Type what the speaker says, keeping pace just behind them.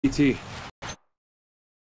ET. We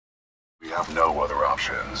have no other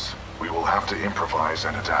options. We will have to improvise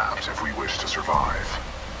and adapt if we wish to survive.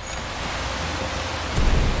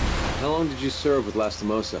 How long did you serve with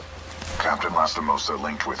Lastimosa? Captain Lastimosa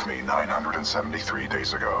linked with me 973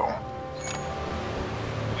 days ago.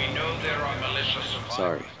 We know there are malicious survivors.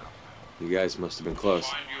 Sorry. You guys must have been close.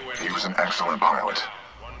 He was an excellent pilot.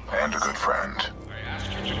 And a good friend. I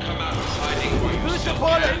asked you to come out of hiding while you Who's the still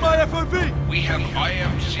pilot can. in my FOV? We have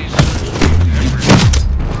IMC search.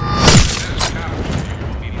 This captain, you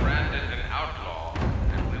will be branded an outlaw,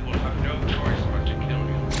 and we will have no choice but to kill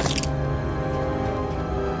you.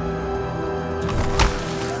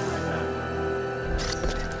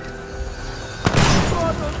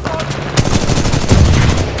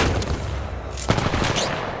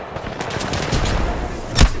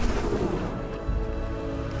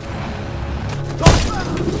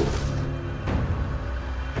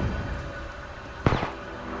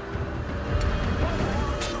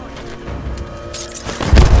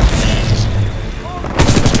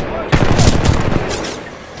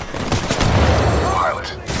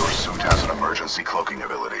 Cloaking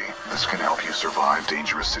ability. This can help you survive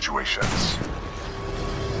dangerous situations.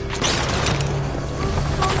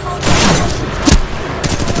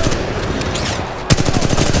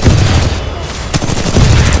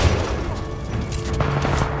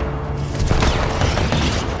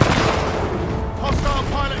 Hostile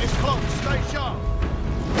pilot is clocked. Stay sharp.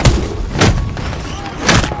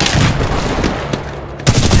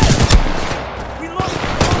 We lost.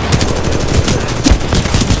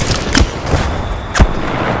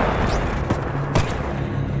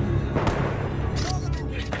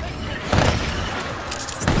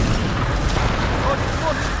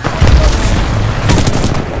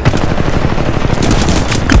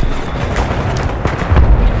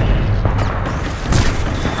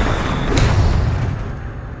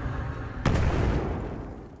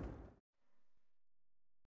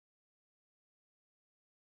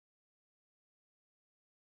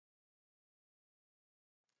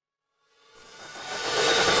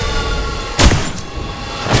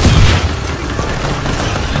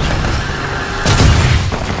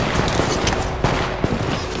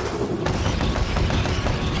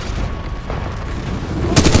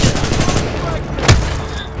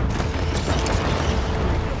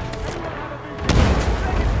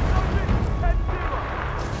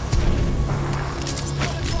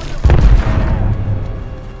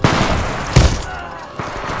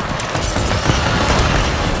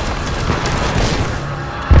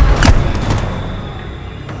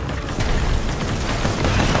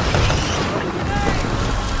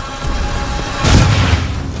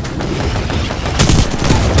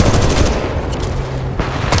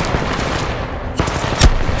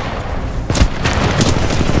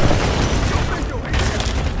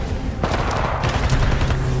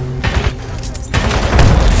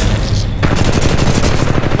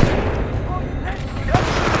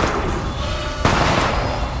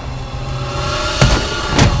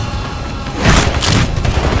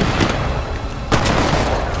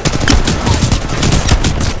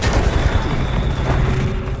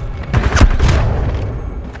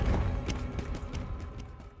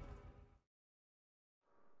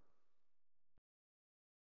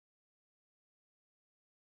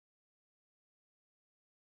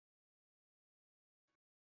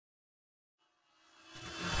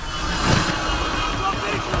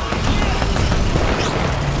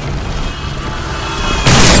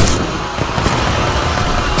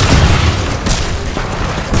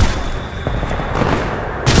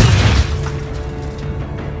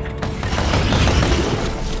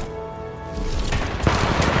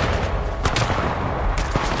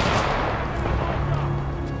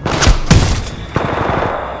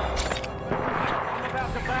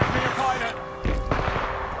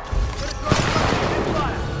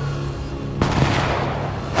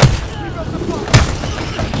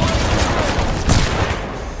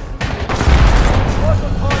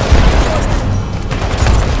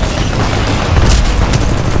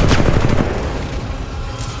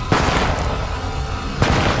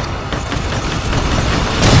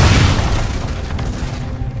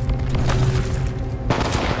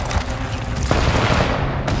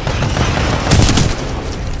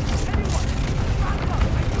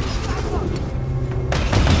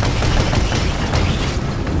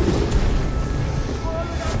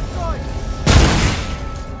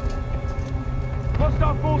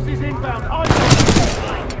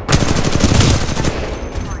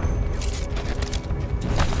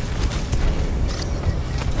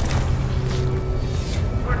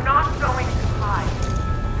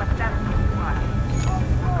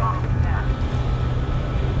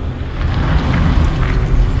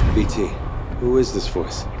 BT, who is this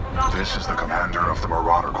voice? This is the commander of the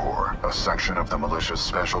Marauder Corps, a section of the Militia's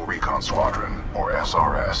Special Recon Squadron, or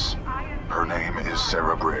SRS. Her name is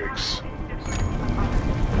Sarah Briggs.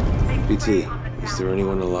 BT, is there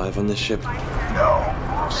anyone alive on this ship? No.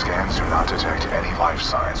 Scans do not detect any life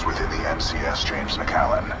signs within the MCS James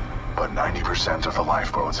McAllen, but 90% of the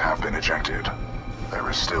lifeboats have been ejected. There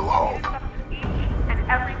is still hope. Each and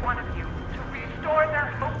every one of you to restore their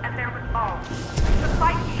hope and their resolve, to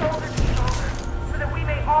fight shoulder to shoulder, so that we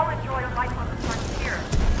may all enjoy a life on the frontier,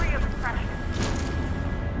 free of oppression.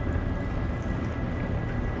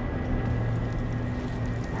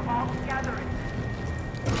 We're all together in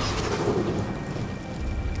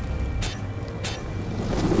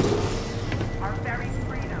our very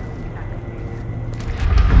freedom is at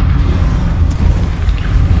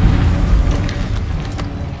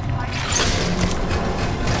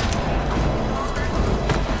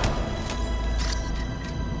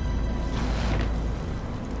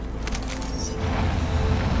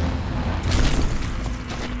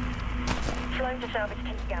Flown to salvage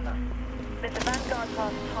T Gamma. There's a Vanguard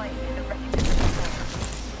class Titan in the wreckage of the destroyer.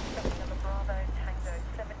 Tracking number Bravo Tango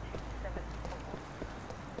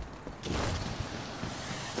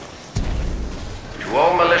 7274. To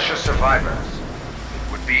all militia survivors,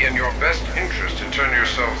 it would be in your best interest to turn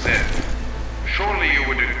yourselves in. Surely you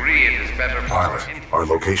would agree it is better for Pilot, our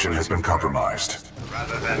location has been compromised.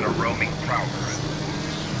 rather than a roaming prowler.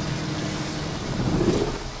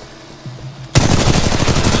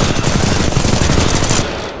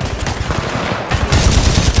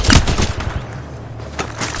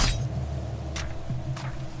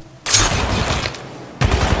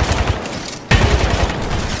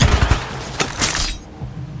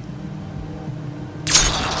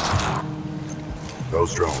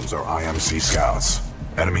 Those drones are IMC scouts.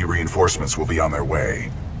 Enemy reinforcements will be on their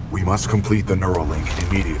way. We must complete the Neuralink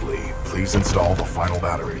immediately. Please install the final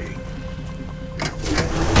battery.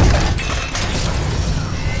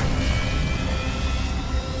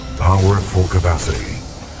 Power at full capacity.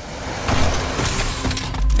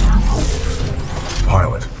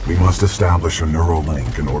 Pilot, we must establish a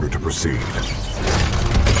Neuralink in order to proceed.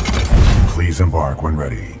 Please embark when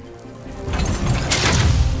ready.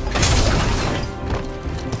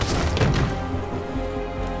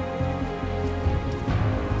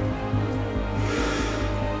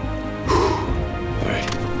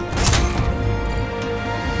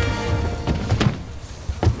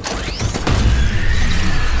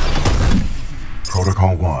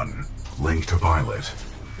 Protocol 1. Link to pilot.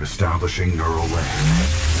 Establishing neural link.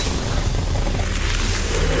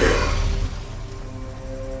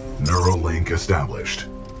 Neural link established.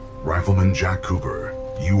 Rifleman Jack Cooper,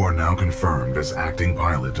 you are now confirmed as acting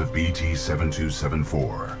pilot of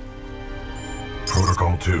BT-7274.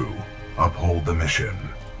 Protocol 2. Uphold the mission.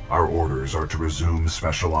 Our orders are to resume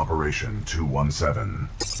Special Operation 217.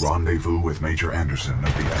 Rendezvous with Major Anderson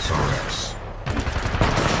of the SRS.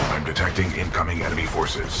 I'm detecting incoming enemy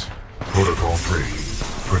forces. Protocol 3.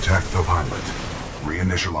 Protect the pilot.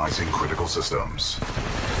 Reinitializing critical systems.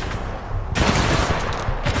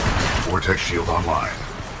 Vortex shield online.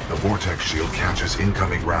 The Vortex shield catches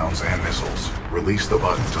incoming rounds and missiles. Release the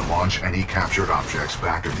button to launch any captured objects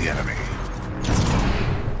back at the enemy.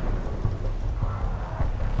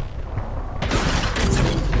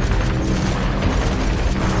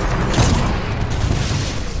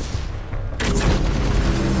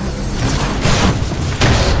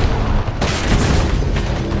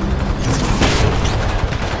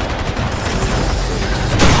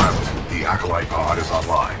 Acolyte pod is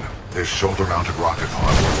online. This shoulder-mounted rocket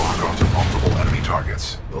pod will lock onto multiple enemy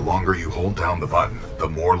targets. The longer you hold down the button, the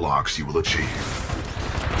more locks you will achieve.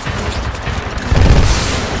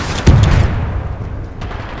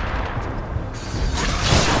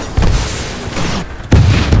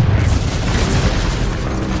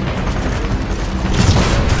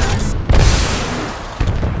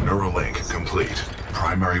 Neuralink complete.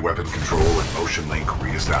 Primary weapon control and motion link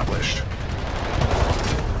re-established.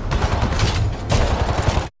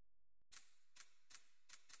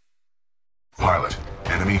 Pilot,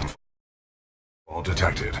 enemy all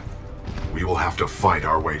detected. We will have to fight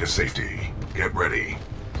our way to safety. Get ready.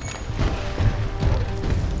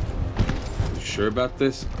 You sure about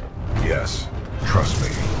this? Yes, trust me.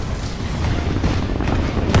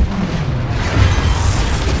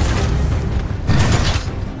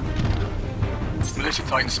 Militia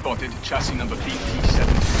Titan spotted, chassis number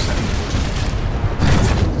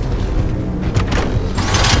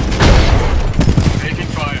BT-7274. Taking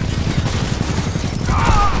fire.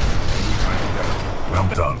 Well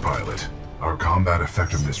done, pilot. Our combat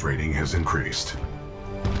effectiveness rating has increased.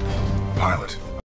 Pilot,